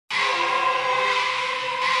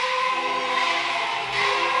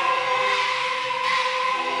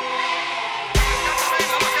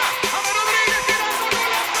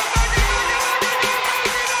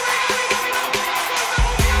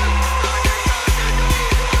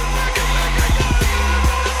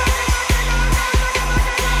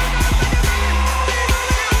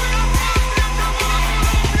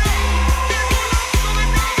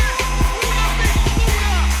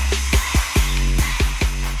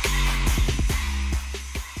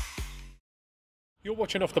You're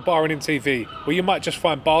watching Off the Bar and in TV, where you might just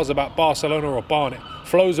find bars about Barcelona or Barnet,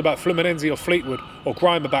 flows about Fluminense or Fleetwood, or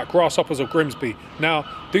grime about Grasshoppers or Grimsby. Now,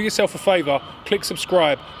 do yourself a favour, click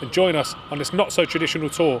subscribe and join us on this not-so-traditional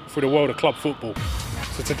tour through the world of club football.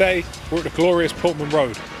 So today, we're at the glorious Portman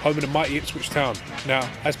Road, home of the mighty Ipswich Town. Now,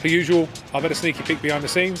 as per usual, I've had a sneaky peek behind the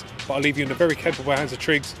scenes, but I'll leave you in the very capable hands of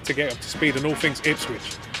Trigz to get up to speed on all things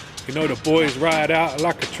Ipswich. You know the boys ride out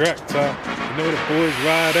like a tractor. You know the boys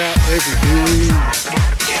ride out every day.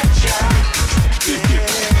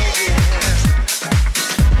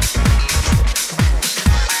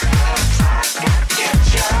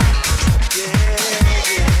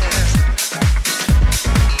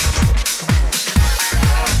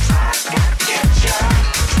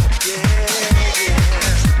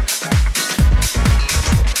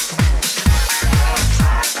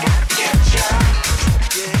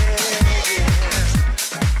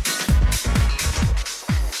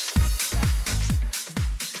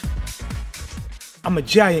 I'm a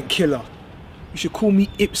giant killer. You should call me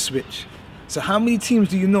Ipswich. So how many teams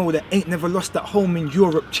do you know that ain't never lost at home in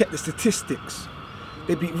Europe? Check the statistics.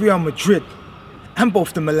 They beat Real Madrid and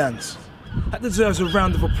both the Milans. That deserves a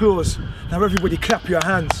round of applause. Now everybody clap your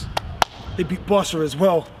hands. They beat Barca as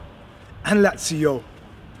well and Lazio.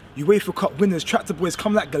 UEFA Cup winners, tractor boys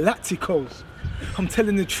come like Galacticos. I'm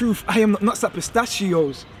telling the truth, I am not nuts like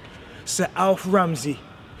pistachios. Sir Alf Ramsey,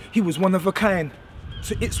 he was one of a kind.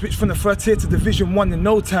 To Ipswich from the third tier to Division 1 in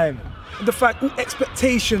no time. And defied all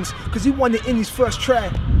expectations, because he won it in his first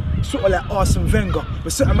try. Sort of like Arsene Wenger,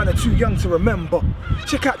 but certain men are too young to remember.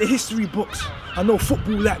 Check out the history books. I know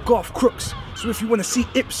football like Garth Crooks. So if you want to see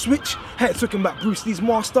Ipswich, I ain't talking about Bruce Lee's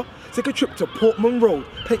master. Take a trip to Portman Road,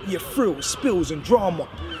 plenty of thrills, spills and drama.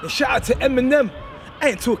 And shout out to Eminem. I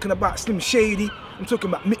ain't talking about Slim Shady. I'm talking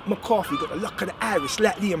about Mick McCarthy, got the luck of the Irish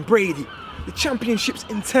like Liam Brady. The championship's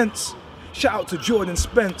intense. Shout out to Jordan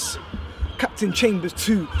Spence, Captain Chambers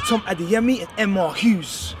too, Tom Adeyemi and M.R.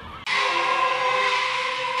 Hughes.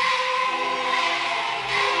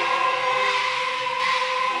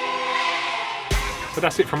 So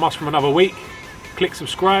that's it from us from another week. Click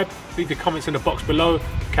subscribe, leave your comments in the box below,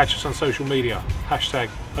 catch us on social media,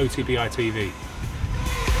 #OTBITV.